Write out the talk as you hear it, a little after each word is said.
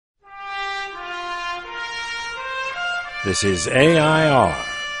This is AI.R.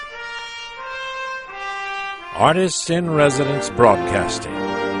 Artists in Residence Broadcasting,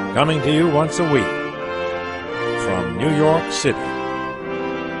 coming to you once a week from New York City.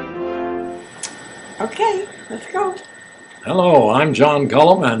 Okay, let's go. Hello, I'm John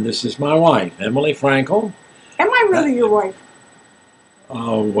Cullum, and this is my wife, Emily Frankel. Am I really your wife?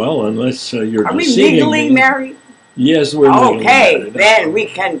 Well, unless you're Are we deceiving legally me. married? Yes, we're legally Okay, married. then we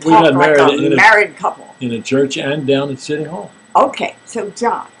can We talk got like married a married couple. in a church and down at City Hall. Okay, so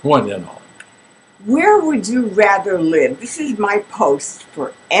John, What then? where would you rather live? This is my post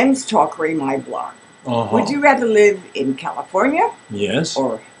for M's Talkery, my blog. Would you rather live in California Yes.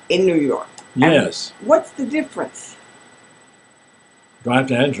 or in New York? Yes. And what's the difference? Do I have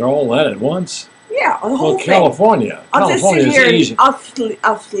to answer all that at once? Yeah, the whole Well, thing. California. I'll just California sit is here easy. and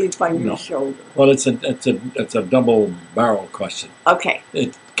I'll sleep on your shoulder. Well, it's a double barrel question. Okay.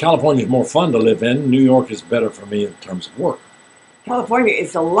 California is more fun to live in. New York is better for me in terms of work. California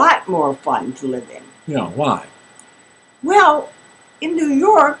is a lot more fun to live in. Yeah, why? Well, in New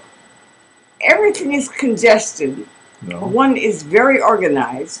York, everything is congested. No. One is very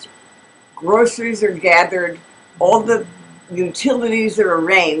organized. Groceries are gathered. All the utilities are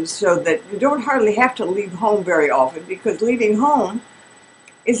arranged so that you don't hardly have to leave home very often, because leaving home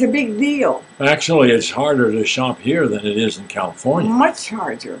is a big deal. Actually, it's harder to shop here than it is in California. Much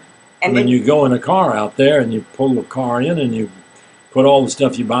harder. And when you go in a car out there and you pull the car in and you put all the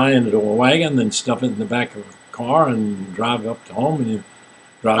stuff you buy into a wagon, then stuff it in the back of the car and drive up to home and you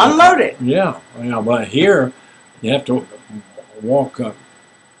drive unload it. Yeah, but here you have to walk up,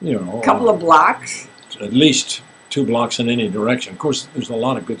 a couple of blocks. At least 2 blocks in any direction. Of course, there's a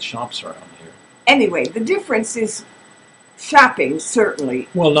lot of good shops around here. Anyway, the difference is shopping, certainly.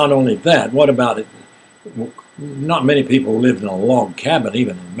 Well, not only that, what about it? Not many people live in a log cabin,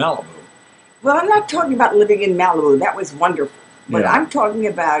 even in Malibu. Well, I'm not talking about living in Malibu. That was wonderful. But Yeah. I'm talking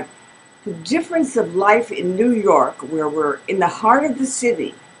about the difference of life in New York, where we're in the heart of the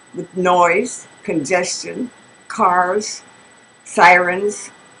city with noise, congestion, cars,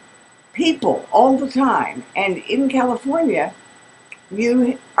 sirens, people all the time. And in California,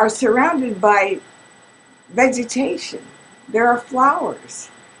 you are surrounded by vegetation. There are flowers.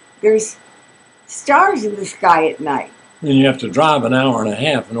 There's stars in the sky at night. And you have to drive an hour and a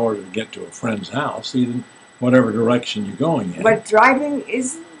half in order to get to a friend's house, even whatever direction you're going in. But driving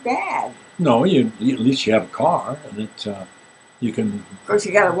isn't bad. No, at least you have a car, and you can. Of course,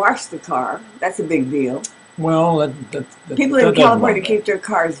 you got to wash the car. That's a big deal. Well, People in California keep their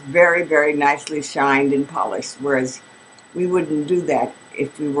cars very, very nicely shined and polished, whereas we wouldn't do that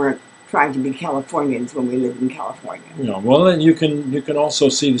if we weren't trying to be Californians when we lived in California. Well, then you can also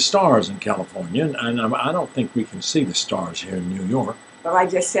see the stars in California, and I don't think we can see the stars here in New York. But I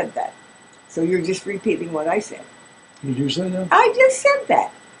just said that, so you're just repeating what I said. Did you say that? I just said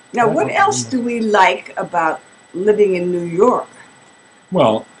that. Now, what else do we like about living in New York?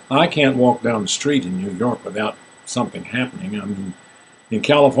 Well, I can't walk down the street in New York without something happening. I mean, in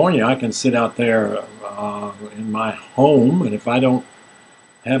California, I can sit out there in my home, and if I don't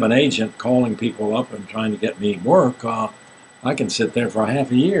have an agent calling people up and trying to get me work, I can sit there for half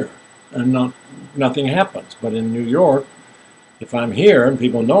a year and nothing happens. But in New York, if I'm here and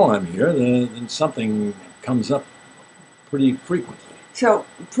people know I'm here, then something comes up pretty frequently. So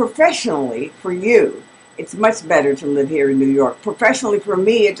professionally, for you, it's much better to live here in New York. Professionally, for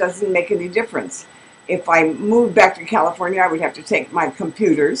me, it doesn't make any difference. If I moved back to California, I would have to take my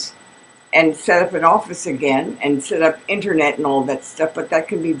computers and set up an office again and set up internet and all that stuff, but that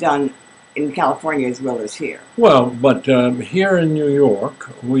can be done in California as well as here. Well, but here in New York,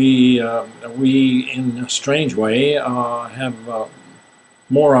 we in a strange way have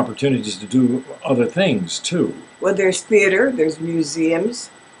more opportunities to do other things too. Well, there's theater, there's museums.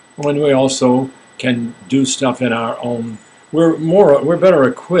 When we also can do stuff in our own, we're better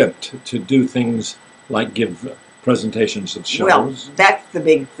equipped to do things like give presentations of shows. Well, that's the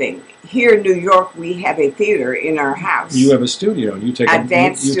big thing. Here in New York, we have a theater in our house. You have a studio. You take a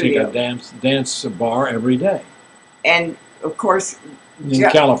dance studio. Take a dance bar every day. And of course, in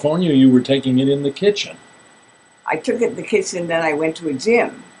California, you were taking it in the kitchen. I took it in the kitchen, then I went to a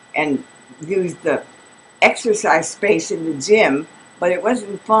gym and used the exercise space in the gym, but it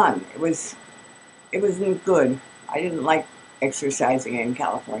wasn't fun. It wasn't good. I didn't like exercising in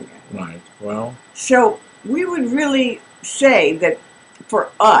California. Right. Well. So we would really say that for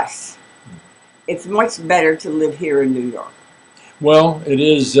us, it's much better to live here in New York. Well, it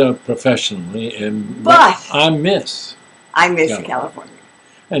is professionally, but I miss California.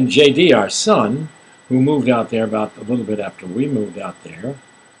 And JD, our son, who moved out there about a little bit after we moved out there,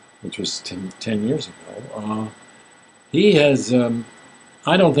 which was 10 years ago, He has.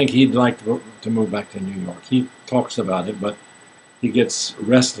 I don't think he'd like to move back to New York. He talks about it, but he gets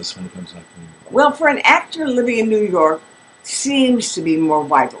restless when he comes back to New York. Well, for an actor, living in New York seems to be more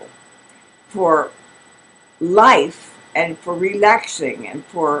vital for life and for relaxing and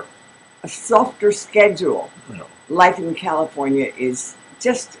for a softer schedule. You know, Life in California is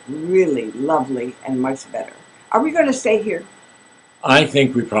just really lovely and much better. Are we going to stay here? I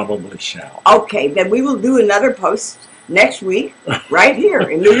think we probably shall. Okay, then we will do another post next week right here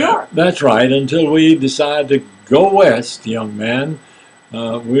in New York. That's right. Until we decide to go west, young man,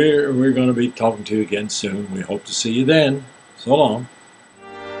 we're going to be talking to you again soon. We hope to see you then. So long.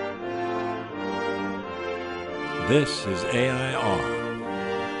 This is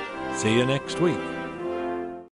AI.R. See you next week.